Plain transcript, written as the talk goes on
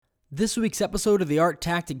This week's episode of the Art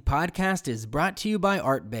Tactic Podcast is brought to you by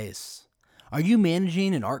Artbase. Are you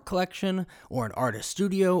managing an art collection, or an artist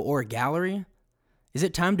studio, or a gallery? Is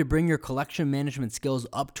it time to bring your collection management skills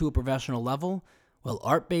up to a professional level? Well,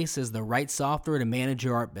 Artbase is the right software to manage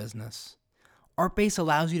your art business. Artbase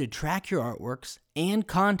allows you to track your artworks and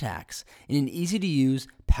contacts in an easy-to-use,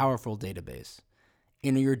 powerful database.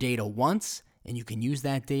 Enter your data once, and you can use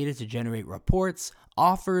that data to generate reports,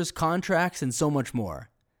 offers, contracts, and so much more.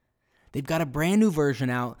 They've got a brand new version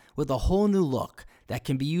out with a whole new look that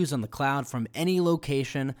can be used on the cloud from any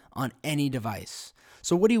location on any device.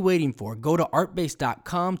 So what are you waiting for? Go to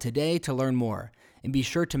artbase.com today to learn more, and be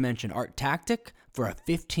sure to mention Art Tactic for a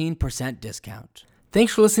 15% discount.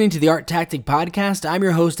 Thanks for listening to the Art Tactic Podcast. I'm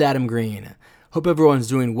your host, Adam Green. Hope everyone's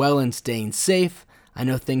doing well and staying safe. I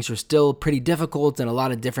know things are still pretty difficult in a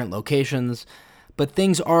lot of different locations, but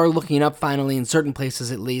things are looking up finally in certain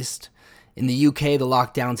places at least. In the UK, the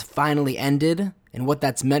lockdowns finally ended, and what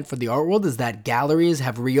that's meant for the art world is that galleries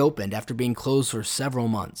have reopened after being closed for several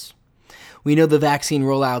months. We know the vaccine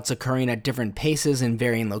rollout's occurring at different paces in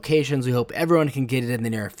varying locations. We hope everyone can get it in the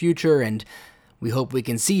near future, and we hope we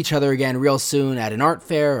can see each other again real soon at an art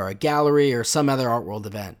fair or a gallery or some other art world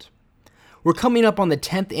event. We're coming up on the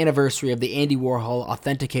 10th anniversary of the Andy Warhol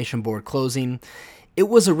Authentication Board closing. It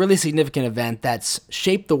was a really significant event that's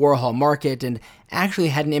shaped the Warhol market and actually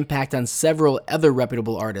had an impact on several other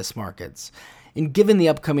reputable artists' markets. And given the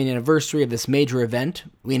upcoming anniversary of this major event,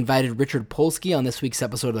 we invited Richard Polsky on this week's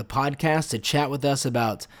episode of the podcast to chat with us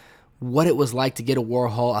about what it was like to get a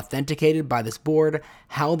Warhol authenticated by this board,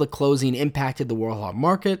 how the closing impacted the Warhol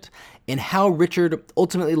market, and how Richard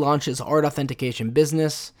ultimately launched his art authentication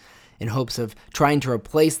business in hopes of trying to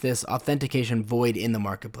replace this authentication void in the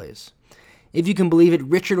marketplace. If you can believe it,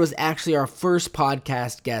 Richard was actually our first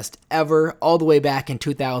podcast guest ever, all the way back in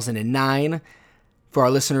 2009. For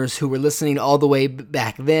our listeners who were listening all the way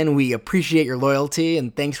back then, we appreciate your loyalty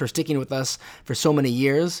and thanks for sticking with us for so many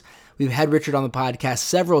years. We've had Richard on the podcast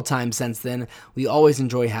several times since then. We always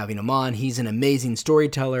enjoy having him on. He's an amazing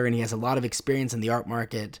storyteller and he has a lot of experience in the art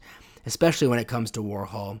market, especially when it comes to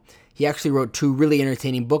Warhol. He actually wrote 2 really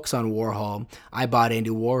entertaining books on Warhol. I Bought Andy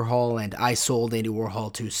Warhol and I Sold Andy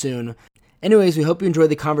Warhol Too Soon. Anyways, we hope you enjoyed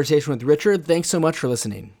the conversation with Richard. Thanks so much for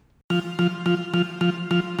listening.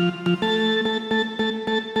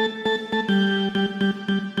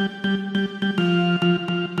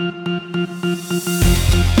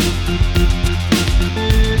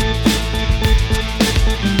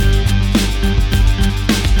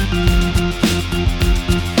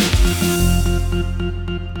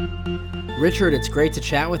 Richard, it's great to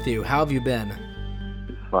chat with you. How have you been?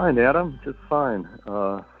 Fine, Adam. Just fine.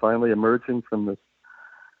 Finally emerging from this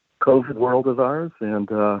COVID world of ours and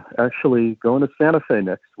actually going to Santa Fe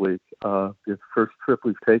next week. The first trip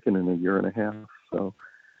we've taken in a year and a half. So,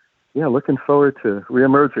 yeah, looking forward to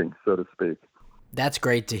reemerging, so to speak. That's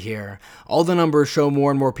great to hear. All the numbers show more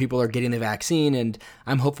and more people are getting the vaccine, and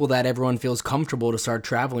I'm hopeful that everyone feels comfortable to start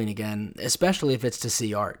traveling again, especially if it's to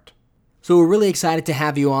see art. So we're really excited to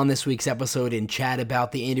have you on this week's episode and chat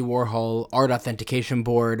about the Andy Warhol Art Authentication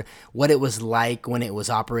Board, what it was like when it was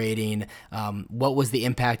operating, what was the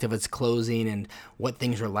impact of its closing, and what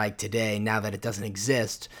things are like today now that it doesn't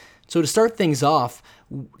exist. So to start things off,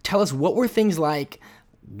 tell us, what were things like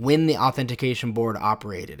when the authentication board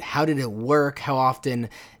operated? How did it work? How often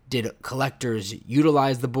did collectors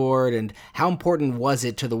utilize the board? And how important was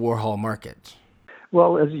it to the Warhol market?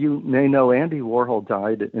 Well, as you may know, Andy Warhol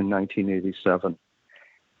died in 1987,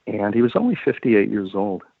 and he was only 58 years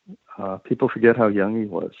old. People forget how young he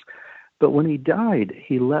was. But when he died,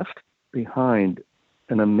 he left behind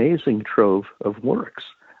an amazing trove of works.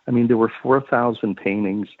 I mean, there were 4,000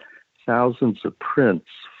 paintings, thousands of prints,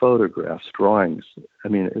 photographs, drawings. I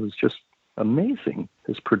mean, it was just amazing,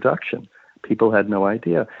 his production. People had no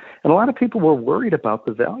idea. And a lot of people were worried about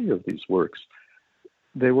the value of these works.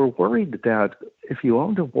 They were worried that if you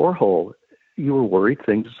owned a Warhol, you were worried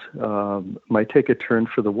things might take a turn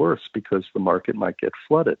for the worse because the market might get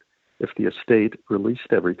flooded if the estate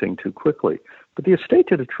released everything too quickly. But the estate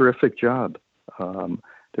did a terrific job.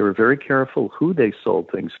 They were very careful who they sold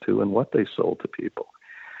things to and what they sold to people.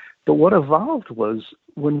 But what evolved was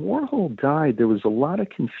when Warhol died, there was a lot of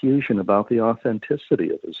confusion about the authenticity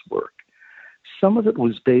of his work. Some of it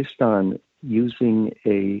was based on using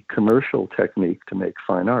a commercial technique to make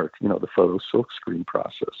fine art, the photo silkscreen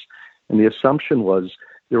process. And the assumption was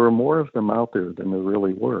there were more of them out there than there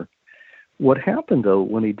really were. What happened, though,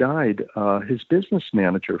 when he died, his business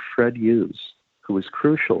manager, Fred Hughes, who was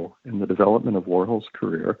crucial in the development of Warhol's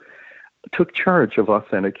career, took charge of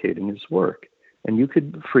authenticating his work. And you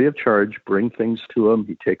could, free of charge, bring things to him.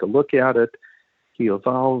 He'd take a look at it. He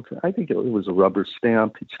evolved, I think it was a rubber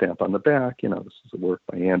stamp. He'd stamp on the back, this is a work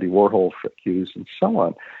by Andy Warhol, Frick Hughes, and so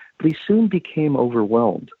on. But he soon became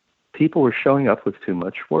overwhelmed. People were showing up with too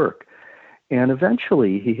much work. And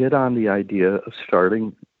eventually he hit on the idea of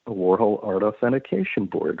starting a Warhol Art Authentication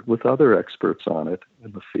Board with other experts on it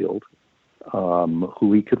in the field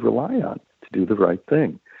who he could rely on to do the right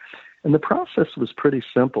thing. And the process was pretty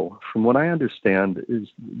simple. From what I understand, is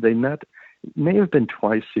they met, may have been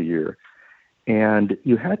twice a year, and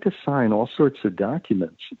you had to sign all sorts of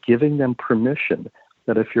documents giving them permission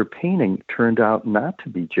that if your painting turned out not to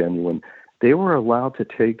be genuine, they were allowed to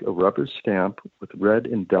take a rubber stamp with red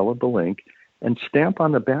indelible ink and stamp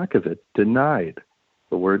on the back of it, denied,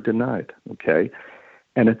 the word denied, okay?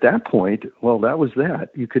 And at that point, well, that was that.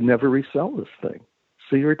 You could never resell this thing.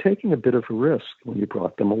 So you were taking a bit of a risk when you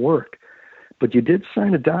brought them a work. But you did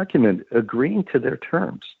sign a document agreeing to their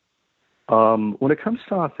terms. When it comes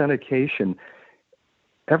to authentication,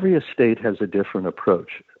 every estate has a different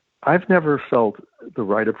approach. I've never felt the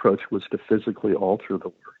right approach was to physically alter the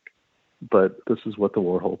work, but this is what the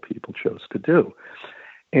Warhol people chose to do.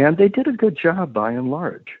 And they did a good job by and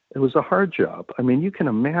large. It was a hard job. I mean, you can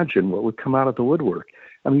imagine what would come out of the woodwork.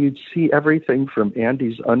 I mean, you'd see everything from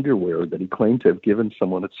Andy's underwear that he claimed to have given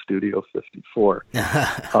someone at Studio 54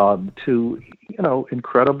 to,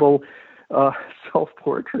 incredible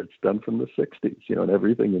self-portraits done from the 60s, and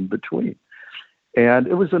everything in between. And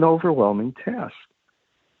it was an overwhelming task.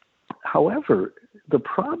 However, the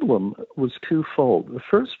problem was twofold. The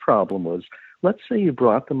first problem was, let's say you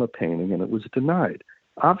brought them a painting and it was denied.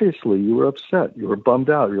 Obviously, you were upset. You were bummed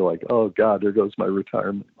out. You're like, oh, God, there goes my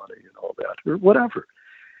retirement money and all that, or whatever.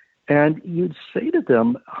 And you'd say to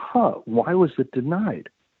them, why was it denied?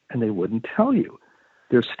 And they wouldn't tell you.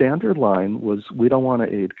 Their standard line was, we don't want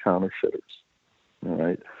to aid counterfeiters. All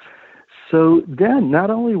right. So then not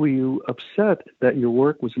only were you upset that your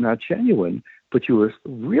work was not genuine, but you were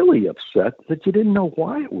really upset that you didn't know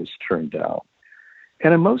why it was turned down.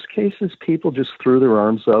 And in most cases, people just threw their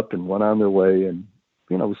arms up and went on their way, and,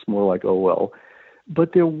 it was more like, oh, well.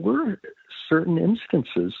 But there were certain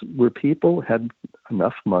instances where people had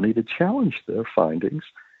enough money to challenge their findings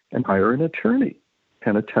and hire an attorney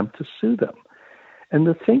and attempt to sue them. And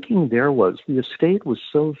the thinking there was the estate was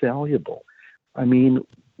so valuable. I mean,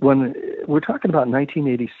 when we're talking about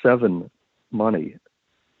 1987 money,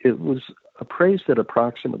 it was appraised at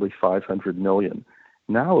approximately $500 million.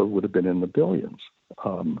 Now it would have been in the billions.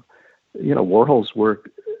 Warhol's work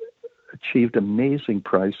achieved amazing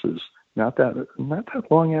prices. Not that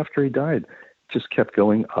long after he died, just kept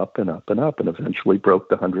going up and up and up, and eventually broke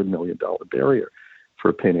the $100 million barrier for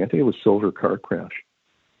a painting. I think it was Silver Car Crash,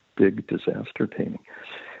 big disaster painting.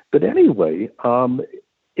 But anyway,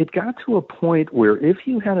 it got to a point where if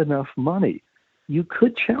you had enough money, you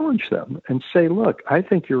could challenge them and say, look, I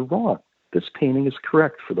think you're wrong. This painting is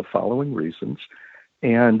correct for the following reasons.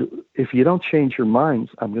 And if you don't change your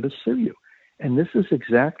minds, I'm going to sue you. And this is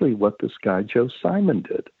exactly what this guy, Joe Simon,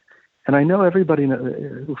 did. And I know everybody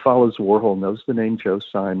who follows Warhol knows the name Joe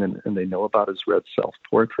Simon, and they know about his red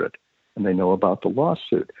self-portrait, and they know about the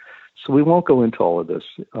lawsuit. So we won't go into all of this.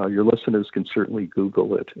 Your listeners can certainly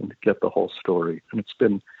Google it and get the whole story. And it's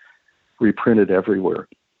been reprinted everywhere.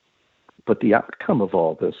 But the outcome of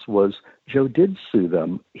all this was Joe did sue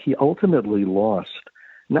them. He ultimately lost,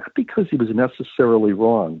 not because he was necessarily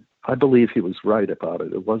wrong. I believe he was right about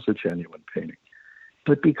it. It was a genuine painting.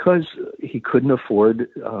 But because he couldn't afford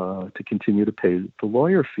to continue to pay the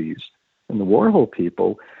lawyer fees, and the Warhol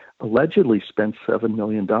people allegedly spent $7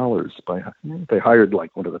 million they hired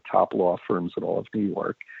like one of the top law firms in all of New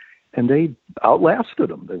York, and they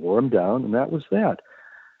outlasted him. They wore him down, and that was that.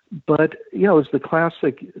 But, it's the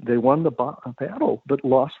classic, they won the battle, but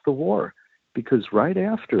lost the war, because right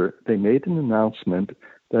after they made an announcement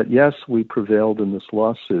that, yes, we prevailed in this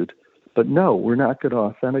lawsuit, but no, we're not going to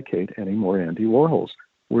authenticate any more Andy Warhols.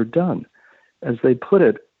 We're done. As they put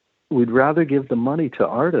it, we'd rather give the money to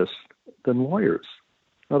artists than lawyers.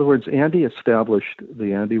 In other words, Andy established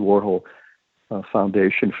the Andy Warhol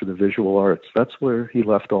Foundation for the Visual Arts. That's where he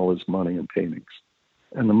left all his money and paintings.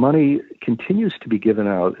 And the money continues to be given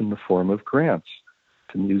out in the form of grants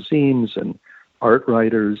to museums and art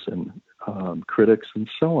writers and critics and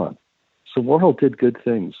so on. So Warhol did good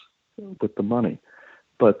things with the money.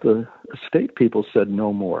 But the estate people said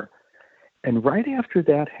no more. And right after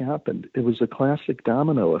that happened, it was a classic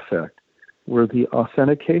domino effect where the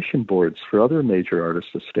authentication boards for other major artist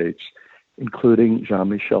estates, including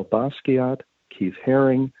Jean-Michel Basquiat, Keith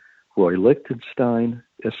Haring, Roy Lichtenstein,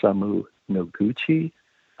 Isamu Noguchi,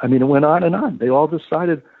 it went on and on. They all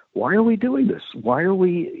decided, why are we doing this? Why are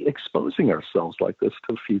we exposing ourselves like this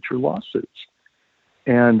to future lawsuits?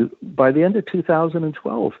 And by the end of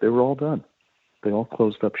 2012, they were all done. They all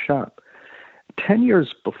closed up shop. 10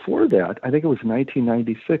 years before that, I think it was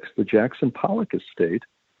 1996, the Jackson Pollock estate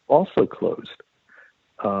also closed.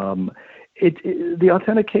 The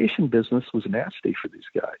authentication business was nasty for these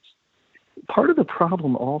guys. Part of the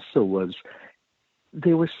problem also was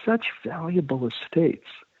they were such valuable estates.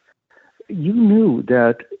 You knew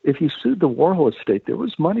that if you sued the Warhol estate, there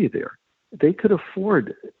was money there. They could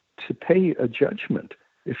afford to pay a judgment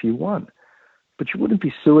if you won. But you wouldn't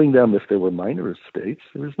be suing them if they were minor estates.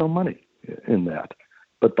 There was no money in that.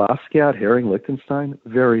 But Basquiat, Herring, Lichtenstein,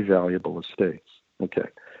 very valuable estates. Okay.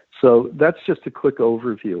 So that's just a quick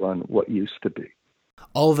overview on what used to be.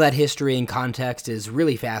 All of that history and context is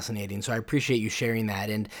really fascinating, so I appreciate you sharing that.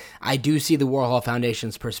 And I do see the Warhol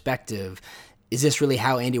Foundation's perspective. Is this really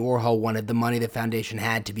how Andy Warhol wanted the money the foundation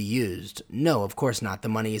had to be used? No, of course not. The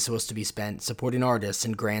money is supposed to be spent supporting artists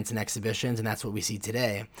and grants and exhibitions, and that's what we see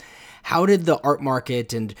today. How did the art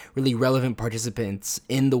market and really relevant participants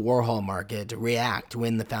in the Warhol market react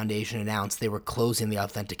when the foundation announced they were closing the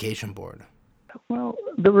authentication board? Well,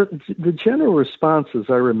 the general response, as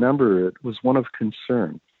I remember it, was one of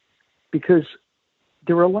concern, because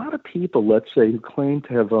there were a lot of people, let's say, who claimed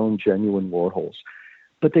to have owned genuine Warhols,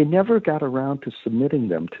 but they never got around to submitting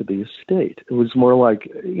them to the estate. It was more like,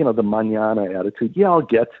 the mañana attitude. Yeah, I'll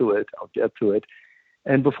get to it.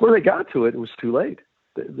 And before they got to it, it was too late.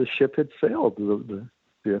 The ship had sailed.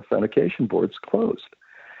 The authentication boards closed.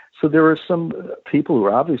 So there were some people who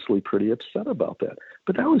were obviously pretty upset about that.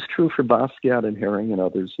 But that was true for Basquiat and Herring and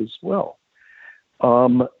others as well.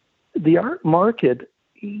 The art market,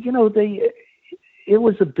 it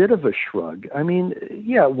was a bit of a shrug. I mean,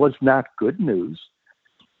 yeah, it was not good news.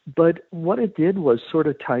 But what it did was sort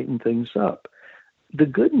of tighten things up. The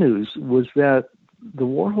good news was that the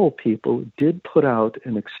Warhol people did put out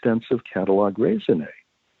an extensive catalog raisonné,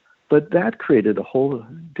 but that created a whole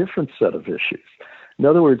different set of issues. In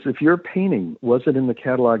other words, if your painting wasn't in the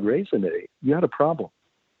catalog raisonné, you had a problem.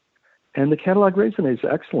 And the catalog raisonné is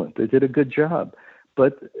excellent. They did a good job.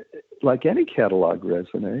 But like any catalog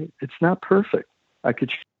raisonné, it's not perfect. I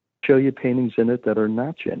could show you paintings in it that are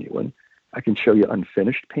not genuine. I can show you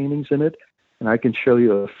unfinished paintings in it, and I can show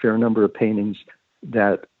you a fair number of paintings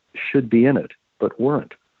that should be in it but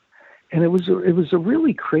weren't. And it was a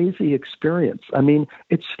really crazy experience. I mean,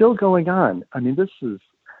 it's still going on. I mean,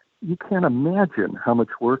 you can't imagine how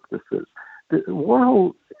much work this is.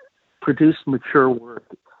 Warhol produced mature work,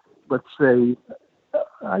 let's say,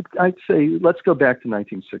 I'd say, let's go back to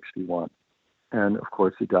 1961. And of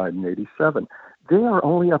course, he died in 87. They are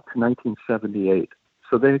only up to 1978.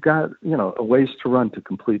 So they've got, a ways to run to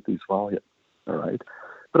complete these volumes, all right?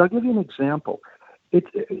 But I'll give you an example.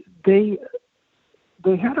 They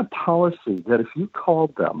had a policy that if you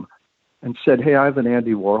called them and said, hey, I have an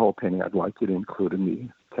Andy Warhol painting I'd like you to include in the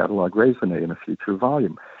catalog raisonné in a future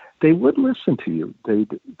volume, they would listen to you.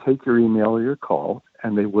 They'd take your email or your call,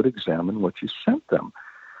 and they would examine what you sent them.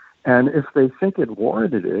 And if they think it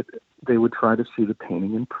warranted it, they would try to see the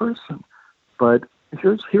painting in person. But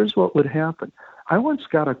here's what would happen. I once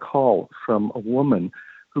got a call from a woman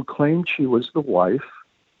who claimed she was the wife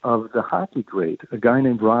of the hockey great, a guy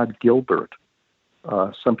named Rod Gilbert.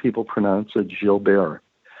 Some people pronounce it Gilbert.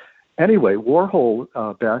 Anyway, Warhol,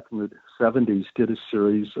 back in the 70s, did a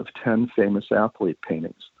series of 10 famous athlete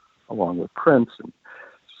paintings, along with prints and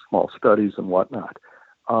small studies and whatnot.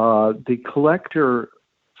 The collector,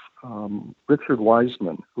 Richard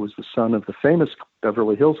Wiseman, who was the son of the famous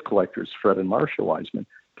Beverly Hills collectors, Fred and Marcia Wiseman,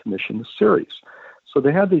 commissioned the series. So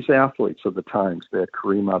they had these athletes of the times. They had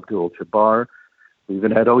Kareem Abdul-Jabbar. They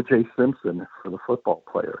even had O.J. Simpson for the football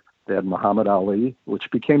player. They had Muhammad Ali, which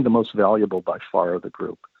became the most valuable by far of the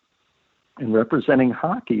group. And representing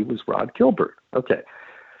hockey was Rod Gilbert. Okay.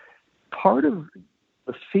 Part of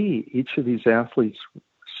the fee each of these athletes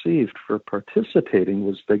received for participating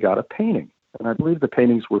was they got a painting. And I believe the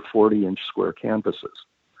paintings were 40-inch square canvases,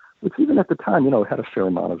 which even at the time, had a fair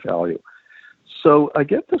amount of value. So I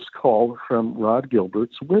get this call from Rod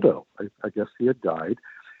Gilbert's widow. I guess he had died.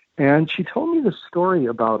 And she told me the story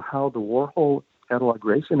about how the Warhol catalog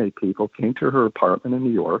raisonné people came to her apartment in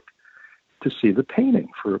New York to see the painting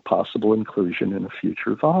for a possible inclusion in a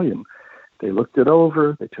future volume. They looked it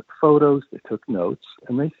over, they took photos, they took notes,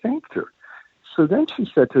 and they thanked her. So then she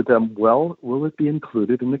said to them, well, will it be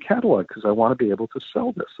included in the catalog? Because I want to be able to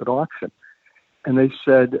sell this at auction. And they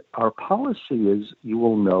said, our policy is you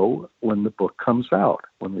will know when the book comes out,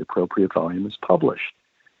 when the appropriate volume is published.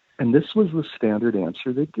 And this was the standard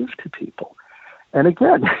answer they give to people. And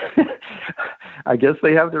again, I guess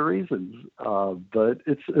they have their reasons, but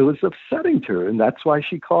it was upsetting to her, and that's why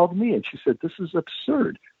she called me. And she said, "This is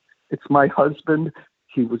absurd. It's my husband.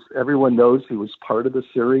 Everyone knows he was part of the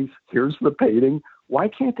series. Here's the painting. Why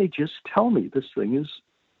can't they just tell me this thing is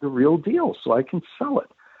the real deal so I can sell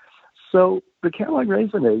it?" So the Catalog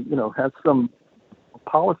Raisonné, has some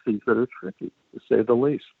policies that are tricky, to say the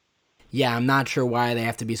least. Yeah, I'm not sure why they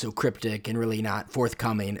have to be so cryptic and really not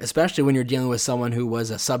forthcoming, especially when you're dealing with someone who was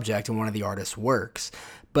a subject in one of the artist's works.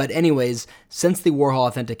 But anyways, since the Warhol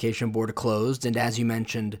Authentication Board closed, and as you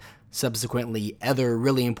mentioned, subsequently other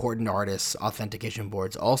really important artists' authentication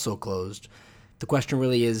boards also closed, the question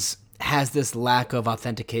really is, has this lack of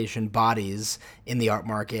authentication bodies in the art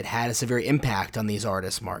market had a severe impact on these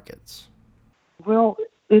artists' markets? Well,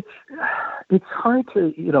 it's hard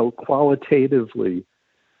to, qualitatively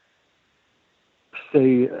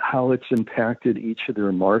say how it's impacted each of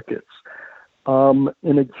their markets. In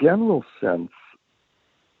a general sense,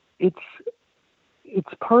 it's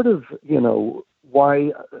part of,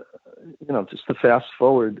 why, just to fast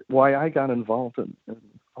forward, why I got involved in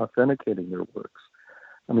authenticating their works.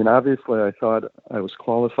 I mean, obviously I thought I was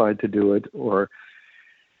qualified to do it, or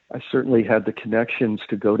I certainly had the connections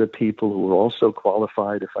to go to people who were also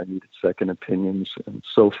qualified if I needed second opinions and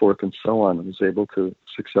so forth and so on. I was able to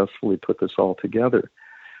successfully put this all together.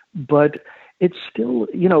 But it's still,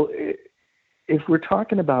 if we're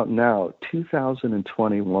talking about now,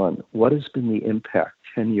 2021, what has been the impact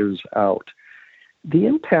 10 years out? The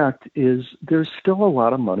impact is there's still a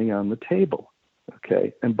lot of money on the table,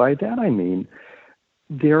 okay? And by that I mean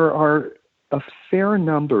there are a fair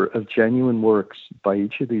number of genuine works by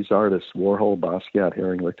each of these artists, Warhol, Basquiat,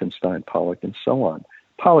 Hering, Lichtenstein, Pollock, and so on.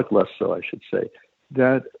 Pollock less so, I should say,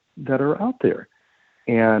 that are out there.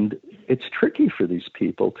 And it's tricky for these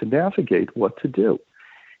people to navigate what to do.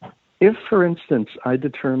 If, for instance, I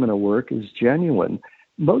determine a work is genuine,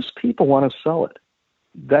 most people want to sell it.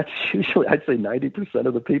 That's usually, I'd say 90%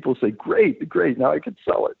 of the people say, great, now I can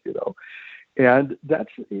sell it, And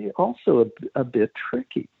that's also a bit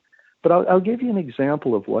tricky. But I'll give you an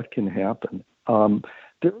example of what can happen.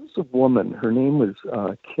 There was a woman, her name was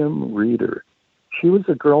Kim Reeder. She was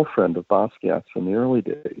a girlfriend of Basquiat's in the early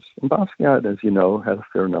days. And Basquiat, as you know, had a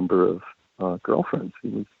fair number of girlfriends.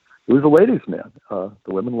 He was a ladies' man. The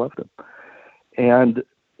women loved him. And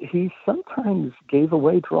he sometimes gave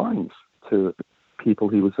away drawings to people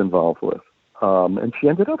he was involved with. And she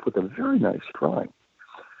ended up with a very nice drawing.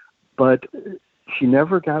 But she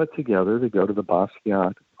never got it together to go to the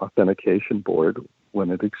Basquiat Authentication Board when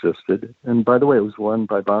it existed. And by the way, it was run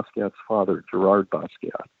by Basquiat's father, Gerard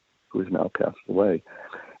Basquiat, who has now passed away.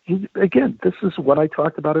 Again, this is what I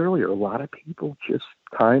talked about earlier. A lot of people just,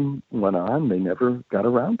 time went on, they never got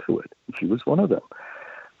around to it. She was one of them.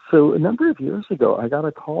 So a number of years ago, I got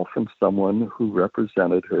a call from someone who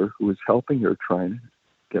represented her, who was helping her trying to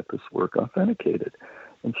get this work authenticated.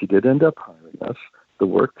 And she did end up hiring us. The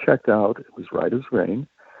work checked out. It was right as rain.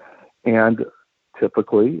 And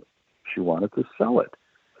typically, she wanted to sell it.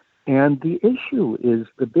 And the issue is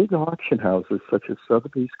the big auction houses such as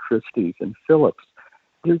Sotheby's, Christie's, and Phillips,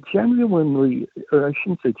 they're genuinely, or I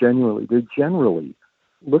shouldn't say genuinely, they're generally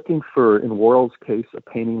looking for, in Warhol's case, a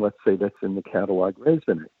painting, let's say, that's in the Catalog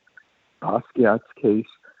Raisonné. Basquiat's case,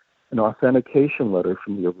 an authentication letter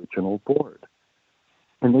from the original board.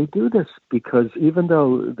 And they do this because even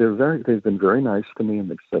though they've been very nice to me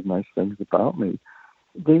and they've said nice things about me,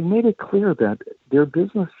 they've made it clear that their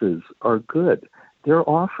businesses are good. They're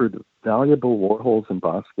offered valuable Warhols and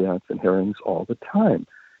Basquiats and Herings all the time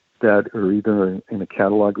that are either in a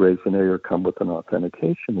Catalog Raisonné or come with an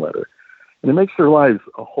authentication letter. And it makes their lives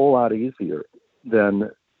a whole lot easier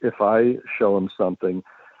than if I show them something.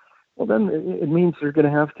 Well, then it means they're going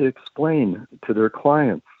to have to explain to their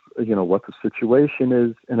clients, what the situation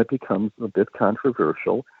is, and it becomes a bit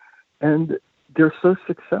controversial. And they're so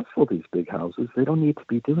successful, these big houses, they don't need to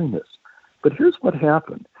be doing this. But here's what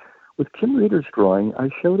happened. With Kim Reeder's drawing, I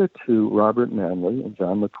showed it to Robert Manley and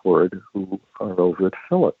John McCord, who are over at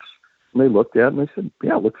Phillips. And they looked at it and they said,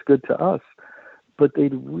 yeah, it looks good to us. But they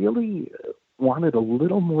really wanted a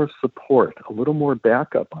little more support, a little more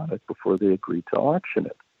backup on it before they agreed to auction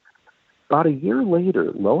it. About a year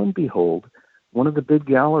later, lo and behold, one of the big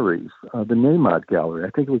galleries, the Neymot Gallery, I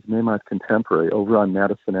think it was Neymot Contemporary, over on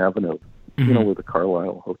Madison Avenue, where the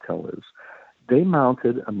Carlisle Hotel is, they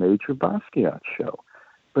mounted a major Basquiat show.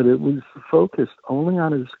 But it was focused only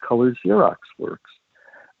on his color Xerox works.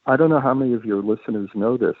 I don't know how many of your listeners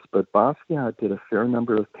know this, but Basquiat did a fair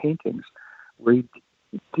number of paintings where he'd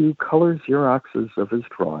do color Xeroxes of his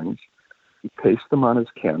drawings, he'd paste them on his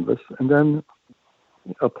canvas, and then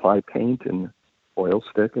apply paint and oil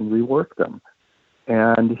stick, and rework them.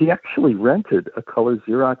 And he actually rented a color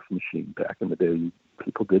Xerox machine back in the day.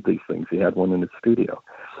 People did these things. He had one in his studio.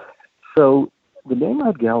 So the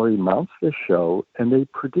Maynard Gallery mounts this show, and they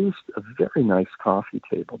produced a very nice coffee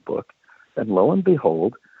table book. And lo and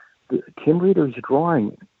behold, the Kim Reeder's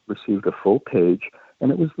drawing received a full page,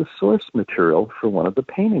 and it was the source material for one of the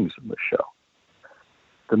paintings in the show.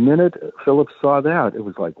 The minute Philip saw that, it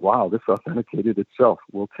was like, wow, this authenticated itself.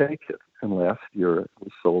 We'll take it. And last year it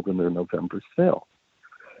was sold in their November sale.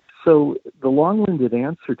 So the long-winded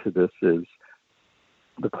answer to this is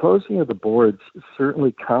the closing of the boards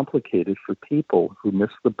certainly complicated for people who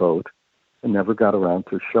missed the boat and never got around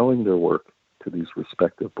to showing their work to these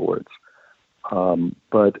respective boards.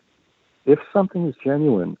 But if something is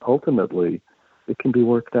genuine, ultimately, it can be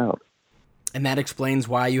worked out. And that explains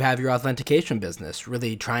why you have your authentication business,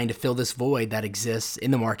 really trying to fill this void that exists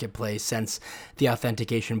in the marketplace since the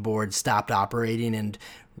authentication board stopped operating and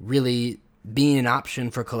really being an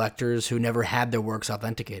option for collectors who never had their works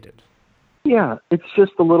authenticated. Yeah, it's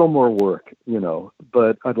just a little more work,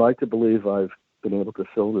 but I'd like to believe I've been able to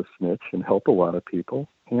fill this niche and help a lot of people.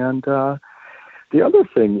 And the other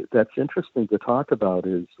thing that's interesting to talk about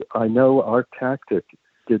is I know Art Tactic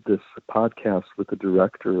did this podcast with the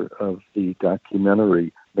director of the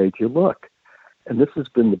documentary Made You Look. And this has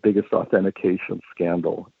been the biggest authentication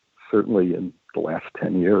scandal, certainly in the last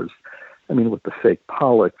 10 years. I mean, with the fake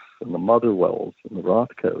Pollocks and the Motherwells and the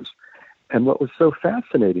Rothkos. And what was so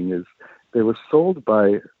fascinating is they were sold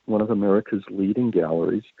by one of America's leading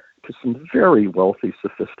galleries to some very wealthy,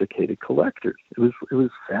 sophisticated collectors. It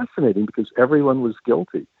was fascinating because everyone was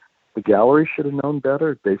guilty. The gallery should have known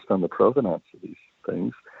better based on the provenance of these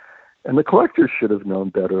things. And the collectors should have known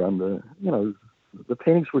better on the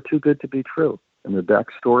paintings were too good to be true. And their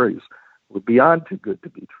backstories were beyond too good to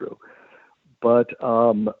be true. But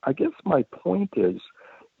I guess my point is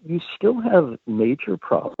you still have major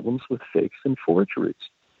problems with fakes and forgeries,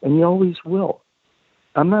 and you always will.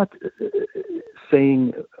 I'm not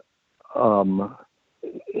saying, how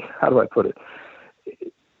do I put it?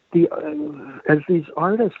 As these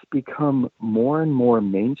artists become more and more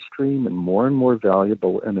mainstream and more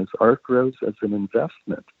valuable, and as art grows as an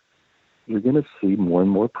investment, you're going to see more and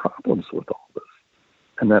more problems with all this.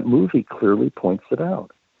 And that movie clearly points it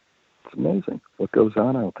out. It's amazing what goes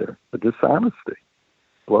on out there. The dishonesty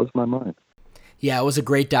blows my mind. Yeah, it was a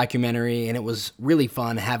great documentary, and it was really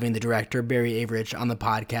fun having the director, Barry Averich, on the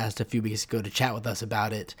podcast a few weeks ago to chat with us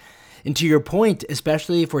about it. And to your point,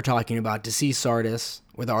 especially if we're talking about deceased artists,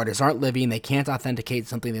 where the artists aren't living, they can't authenticate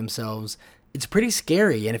something themselves, it's pretty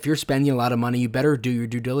scary. And if you're spending a lot of money, you better do your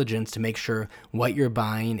due diligence to make sure what you're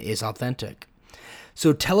buying is authentic.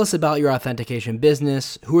 So tell us about your authentication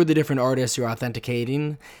business. Who are the different artists you're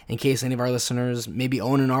authenticating, in case any of our listeners maybe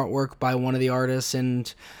own an artwork by one of the artists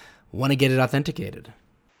and want to get it authenticated?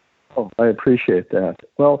 Oh, I appreciate that.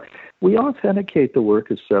 Well, we authenticate the work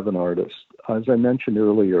of 7 artists. As I mentioned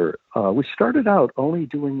earlier, we started out only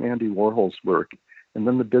doing Andy Warhol's work, and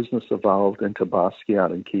then the business evolved into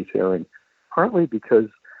Basquiat and Keith Haring, partly because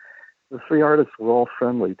the 3 artists were all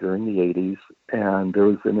friendly during the 80s, and there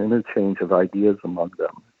was an interchange of ideas among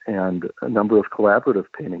them, and a number of collaborative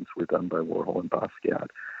paintings were done by Warhol and Basquiat.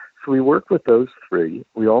 So we worked with those 3.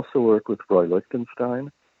 We also worked with Roy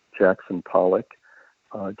Lichtenstein, Jackson Pollock,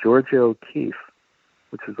 Georgia O'Keeffe,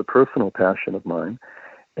 which is a personal passion of mine.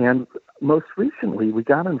 And most recently, we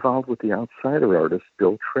got involved with the outsider artist,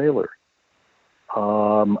 Bill Traylor.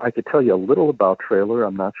 I could tell you a little about Traylor.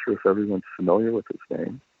 I'm not sure if everyone's familiar with his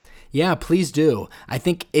name. Yeah, please do. I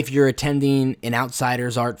think if you're attending an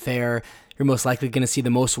Outsiders art fair, you're most likely going to see the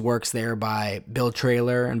most works there by Bill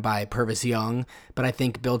Traylor and by Purvis Young. But I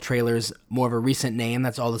think Bill Traylor's more of a recent name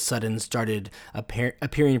that's all of a sudden started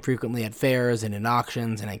appearing frequently at fairs and in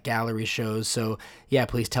auctions and at gallery shows. So yeah,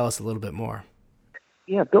 please tell us a little bit more.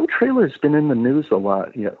 Yeah, Bill Traylor's been in the news a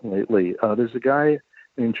lot lately. There's a guy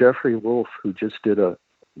named Jeffrey Wolf who just did a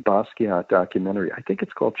Basquiat documentary. I think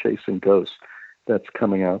it's called Chasing Ghosts. That's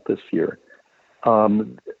coming out this year.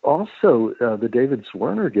 Also, the David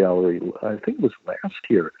Zwirner Gallery, I think it was last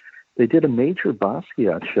year, they did a major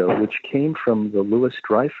Basquiat show, which came from the Louis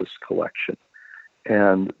Dreyfus collection.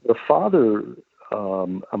 And the father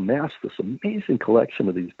amassed this amazing collection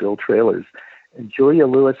of these Bill Traylors. And Julia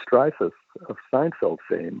Louis-Dreyfus of Seinfeld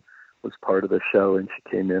fame was part of the show, and she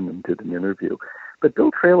came in and did an interview. But Bill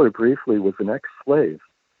Traylor, briefly, was an ex-slave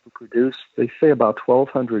who produced, they say, about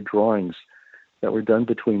 1,200 drawings that were done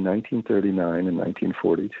between 1939 and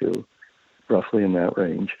 1942, roughly in that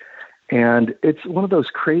range. And it's one of those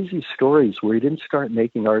crazy stories where he didn't start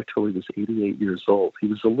making art till he was 88 years old. He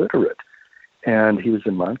was illiterate, and he was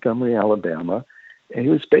in Montgomery, Alabama, And he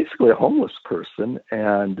was basically a homeless person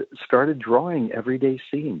and started drawing everyday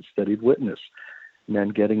scenes that he'd witnessed. Men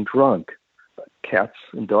getting drunk, cats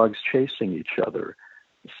and dogs chasing each other,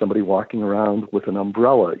 somebody walking around with an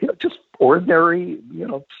umbrella, just ordinary,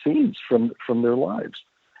 scenes from their lives.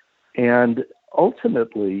 And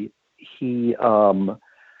ultimately, he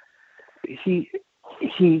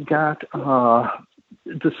got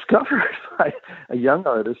discovered by a young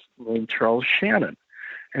artist named Charles Shannon.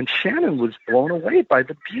 And Shannon was blown away by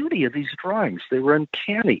the beauty of these drawings. They were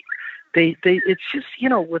uncanny. It's just,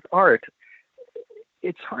 with art,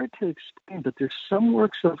 it's hard to explain, but there's some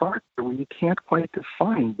works of art where you can't quite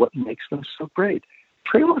define what makes them so great.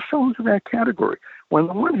 Trailer fell into that category. Well,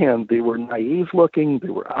 on the one hand, they were naive looking, they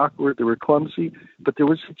were awkward, they were clumsy, but there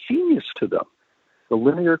was a genius to them. The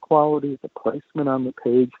linear quality, the placement on the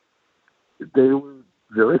page, they were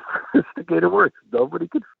very sophisticated works. Nobody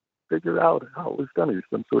could figure out how it was done. He was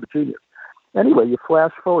some sort of genius. Anyway, you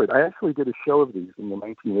flash forward. I actually did a show of these in the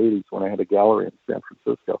 1980s when I had a gallery in San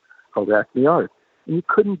Francisco called Acme Art, and you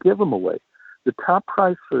couldn't give them away. The top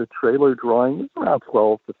price for a trailer drawing was around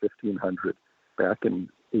 $1,200 to $1,500 back in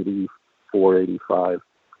 84, 85.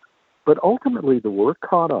 But ultimately, the work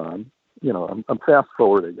caught on. I'm fast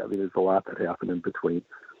forwarding. I mean, there's a lot that happened in between.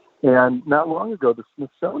 And not long ago, the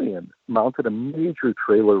Smithsonian mounted a major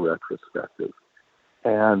trailer retrospective,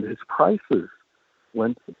 and his prices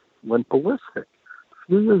went ballistic. A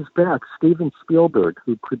few years back, Steven Spielberg,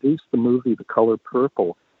 who produced the movie The Color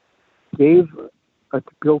Purple, gave a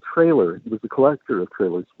Bill Traylor, he was a collector of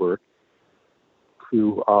Traylor's work,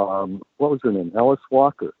 to, what was her name, Alice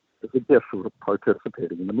Walker, as a gift for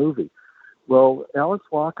participating in the movie. Well, Alice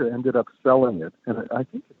Walker ended up selling it, and I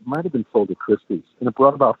think it might have been sold at Christie's, and it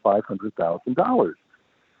brought about $500,000.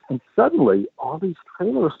 And suddenly, all these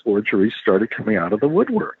trailer forgeries started coming out of the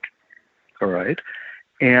woodwork, all right?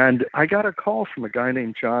 And I got a call from a guy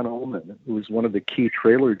named John Ullman, who was one of the key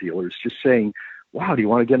trailer dealers, just saying, wow, do you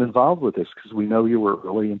want to get involved with this? Because we know you were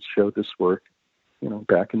early and showed this work,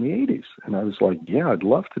 back in the 80s. And I was like, yeah, I'd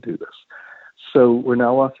love to do this. So we're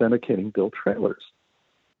now authenticating Bill Traylors.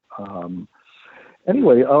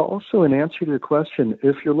 Anyway, also in answer to your question,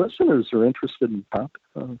 if your listeners are interested in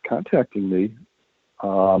contacting me,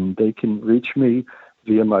 they can reach me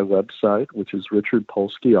via my website, which is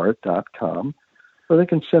richardpolskyart.com, or they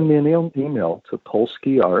can send me an email to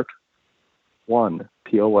polskyart1,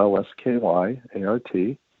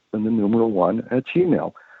 POLSKYART, and the numeral 1 at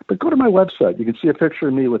Gmail. But go to my website. You can see a picture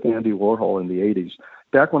of me with Andy Warhol in the 80s,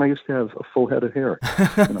 back when I used to have a full head of hair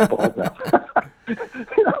and a bald now.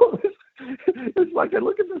 It's like I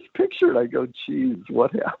look at this picture and I go, geez,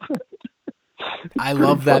 what happened? I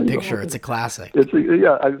love that picture. It's a classic. It's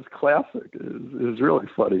classic. It was really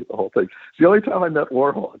funny, the whole thing. It's the only time I met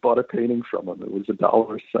Warhol. I bought a painting from him. It was a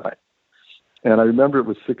dollar sign. And I remember it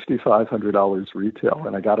was $6,500 retail,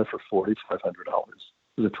 and I got it for $4,500. It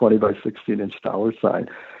was a 20 by 16-inch dollar sign.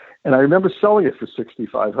 And I remember selling it for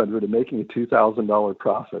 $6,500 and making a $2,000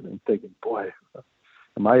 profit and thinking, boy,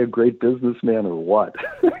 am I a great businessman or what?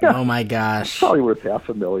 Oh, my gosh. It's probably worth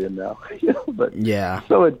 $500,000 now. But yeah.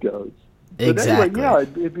 So it goes. Exactly. But anyway,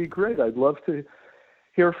 it'd be great. I'd love to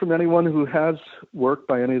hear from anyone who has work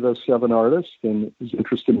by any of those 7 artists and is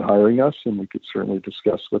interested in hiring us, and we could certainly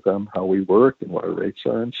discuss with them how we work and what our rates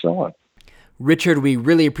are and so on. Richard, we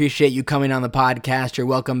really appreciate you coming on the podcast. You're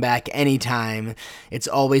welcome back anytime. It's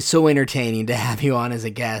always so entertaining to have you on as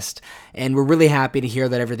a guest, and we're really happy to hear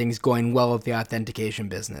that everything's going well with the authentication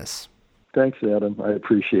business. Thanks, Adam. I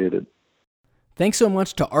appreciate it. Thanks so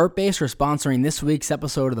much to Artbase for sponsoring this week's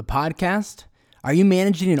episode of the podcast. Are you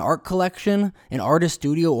managing an art collection, an artist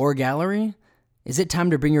studio, or gallery? Is it time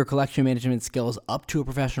to bring your collection management skills up to a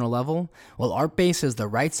professional level? Well, Artbase is the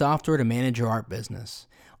right software to manage your art business.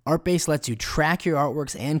 Artbase lets you track your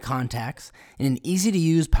artworks and contacts in an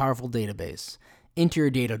easy-to-use, powerful database. Enter your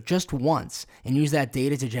data just once and use that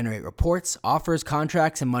data to generate reports, offers,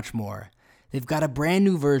 contracts, and much more. They've got a brand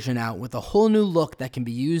new version out with a whole new look that can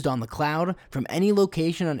be used on the cloud from any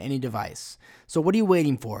location on any device. So what are you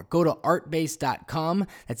waiting for? Go to artbase.com,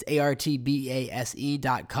 that's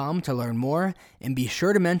ARTBASE.com to learn more, and be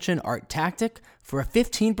sure to mention Art Tactic for a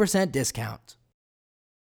 15% discount.